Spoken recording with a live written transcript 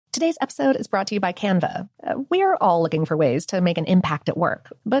Today's episode is brought to you by Canva. We're all looking for ways to make an impact at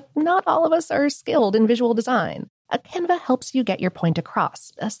work, but not all of us are skilled in visual design. Canva helps you get your point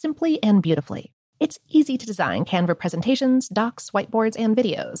across, simply and beautifully. It's easy to design Canva presentations, docs, whiteboards, and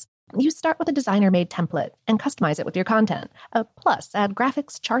videos. You start with a designer-made template and customize it with your content. Plus, add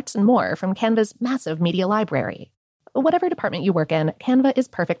graphics, charts, and more from Canva's massive media library. Whatever department you work in, Canva is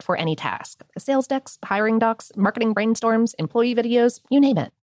perfect for any task. Sales decks, hiring docs, marketing brainstorms, employee videos, you name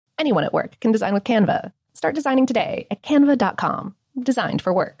it. Anyone at work can design with Canva. Start designing today at canva.com. Designed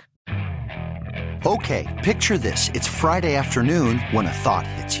for work. Okay, picture this. It's Friday afternoon when a thought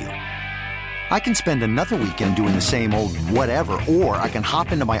hits you. I can spend another weekend doing the same old whatever, or I can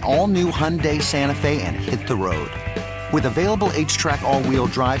hop into my all-new Hyundai Santa Fe and hit the road. With available H-Track all-wheel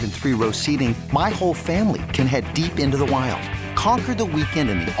drive and 3-row seating, my whole family can head deep into the wild. Conquer the weekend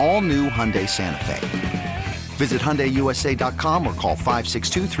in the all-new Hyundai Santa Fe. Visit HyundaiUSA.com or call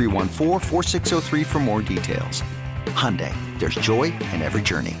 562-314-4603 for more details. Hyundai, there's joy in every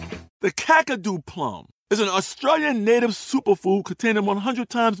journey. The Kakadu plum is an Australian native superfood containing 100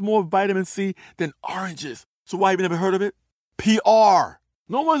 times more vitamin C than oranges. So why have you never heard of it? PR.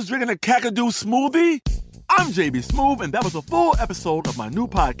 No one's drinking a Kakadu smoothie? I'm JB Smoove, and that was a full episode of my new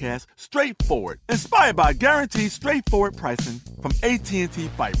podcast, Straightforward, inspired by guaranteed straightforward pricing from AT&T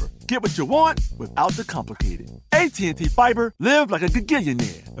Fiber. Get what you want without the complicated. AT&T Fiber, live like a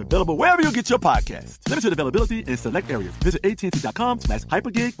gigillionaire. Available wherever you get your podcasts. Limited availability in select areas. Visit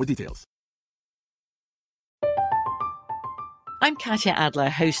AT&T.com/hypergig for details. I'm Katya Adler,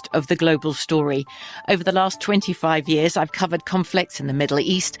 host of The Global Story. Over the last 25 years, I've covered conflicts in the Middle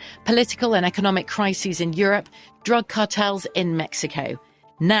East, political and economic crises in Europe, drug cartels in Mexico.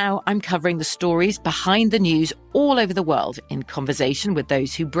 Now I'm covering the stories behind the news all over the world in conversation with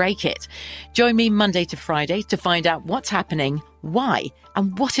those who break it. Join me Monday to Friday to find out what's happening, why,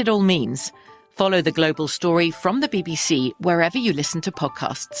 and what it all means. Follow The Global Story from the BBC wherever you listen to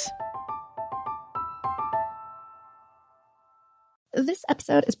podcasts. This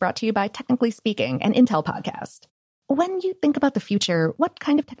episode is brought to you by Technically Speaking, an Intel podcast. When you think about the future, what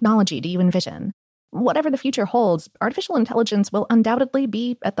kind of technology do you envision? Whatever the future holds, artificial intelligence will undoubtedly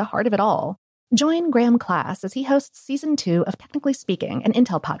be at the heart of it all. Join Graham Class as he hosts Season 2 of Technically Speaking, an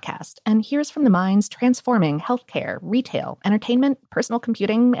Intel podcast, and hears from the minds transforming healthcare, retail, entertainment, personal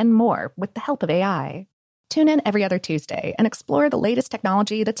computing, and more with the help of AI. Tune in every other Tuesday and explore the latest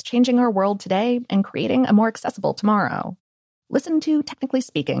technology that's changing our world today and creating a more accessible tomorrow. Listen to Technically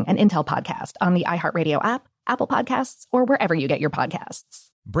Speaking, an Intel podcast on the iHeartRadio app, Apple Podcasts, or wherever you get your podcasts.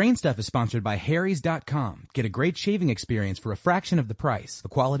 Brainstuff is sponsored by Harry's.com. Get a great shaving experience for a fraction of the price. The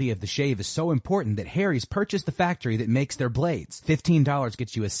quality of the shave is so important that Harry's purchased the factory that makes their blades. $15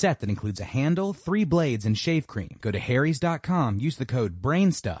 gets you a set that includes a handle, 3 blades, and shave cream. Go to Harry's.com, use the code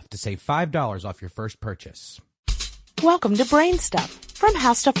BRAINSTUFF to save $5 off your first purchase. Welcome to Brainstuff from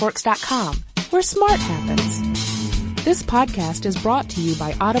HowStuffWorks.com, where smart happens. This podcast is brought to you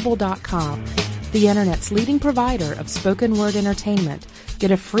by Audible.com, the internet's leading provider of spoken word entertainment.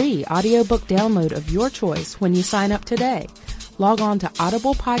 Get a free audiobook download of your choice when you sign up today. Log on to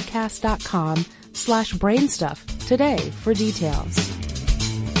audiblepodcast.com/brainstuff today for details.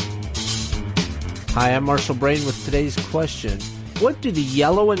 Hi, I'm Marshall Brain with today's question. What do the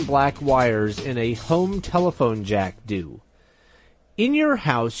yellow and black wires in a home telephone jack do? In your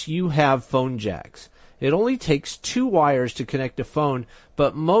house, you have phone jacks. It only takes 2 wires to connect a phone,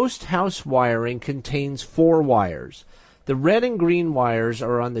 but most house wiring contains 4 wires. The red and green wires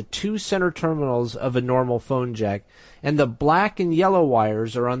are on the 2 center terminals of a normal phone jack, and the black and yellow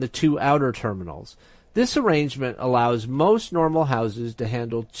wires are on the 2 outer terminals. This arrangement allows most normal houses to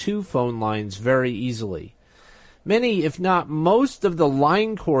handle 2 phone lines very easily. Many, if not most, of the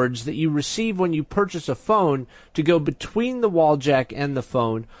line cords that you receive when you purchase a phone to go between the wall jack and the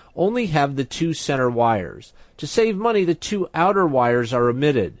phone only have the 2 center wires. To save money, the 2 outer wires are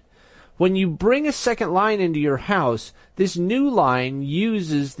omitted. When you bring a second line into your house, this new line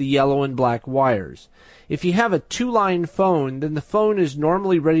uses the yellow and black wires. If you have a 2-line phone, then the phone is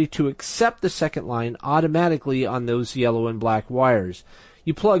normally ready to accept the second line automatically on those yellow and black wires.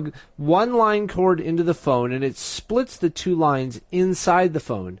 You plug 1 line cord into the phone and it splits the 2 lines inside the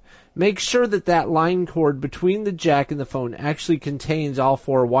phone. Make sure that that line cord between the jack and the phone actually contains all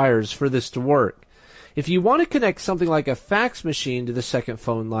 4 wires for this to work. If you want to connect something like a fax machine to the second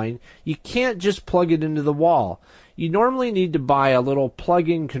phone line, you can't just plug it into the wall. You normally need to buy a little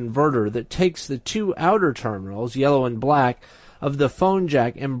plug-in converter that takes the 2 outer terminals, yellow and black, of the phone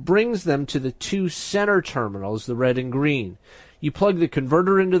jack and brings them to the 2 center terminals, the red and green. You plug the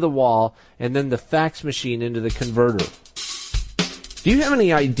converter into the wall and then the fax machine into the converter. Do you have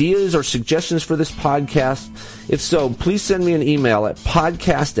any ideas or suggestions for this podcast? If so, please send me an email at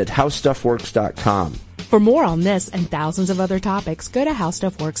podcast@howstuffworks.com. For more on this and thousands of other topics, go to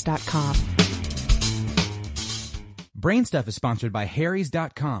howstuffworks.com. Brainstuff is sponsored by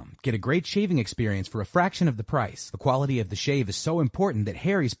Harry's.com. Get a great shaving experience for a fraction of the price. The quality of the shave is so important that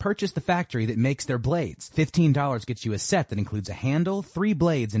Harry's purchased the factory that makes their blades. $15 gets you a set that includes a handle, 3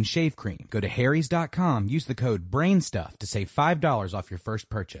 blades, and shave cream. Go to Harry's.com, use the code BRAINSTUFF to save $5 off your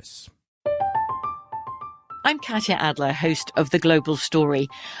first purchase. I'm Katya Adler, host of The Global Story.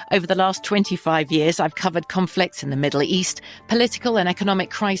 Over the last 25 years, I've covered conflicts in the Middle East, political and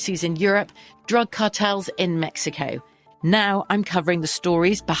economic crises in Europe, drug cartels in Mexico. Now I'm covering the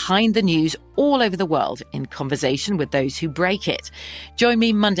stories behind the news all over the world in conversation with those who break it. Join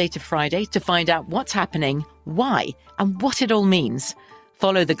me Monday to Friday to find out what's happening, why, and what it all means.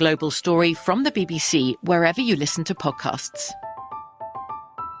 Follow The Global Story from the BBC wherever you listen to podcasts.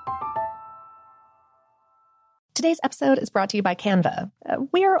 Today's episode is brought to you by Canva.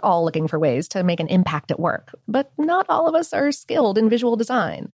 We're all looking for ways to make an impact at work, but not all of us are skilled in visual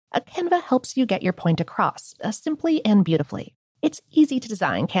design. Canva helps you get your point across, simply and beautifully. It's easy to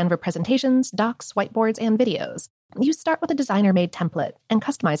design Canva presentations, docs, whiteboards, and videos. You start with a designer-made template and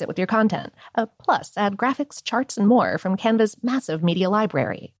customize it with your content. Plus, add graphics, charts, and more from Canva's massive media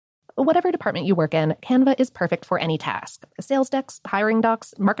library. Whatever department you work in, Canva is perfect for any task. Sales decks, hiring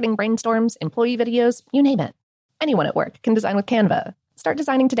docs, marketing brainstorms, employee videos, you name it. Anyone at work can design with Canva. Start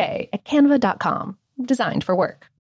designing today at canva.com. Designed for work.